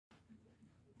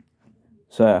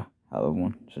So yeah, hello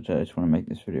everyone. So today I just want to make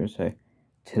this video say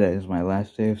today is my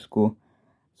last day of school.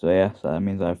 So yeah, so that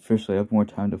means I officially have more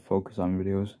time to focus on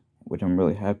videos, which I'm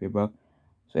really happy about.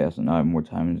 So yeah, so now I have more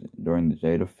time during the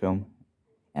day to film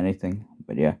anything.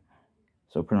 But yeah,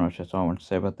 so pretty much that's all I want to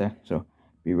say about that. So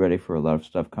be ready for a lot of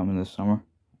stuff coming this summer,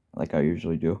 like I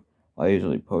usually do. I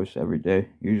usually post every day,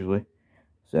 usually.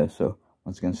 So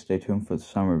once again, stay tuned for the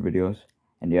summer videos.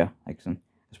 And yeah, that's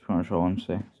pretty much all I want to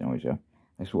say. So anyways, yeah,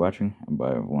 thanks for watching, and bye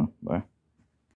everyone. Bye.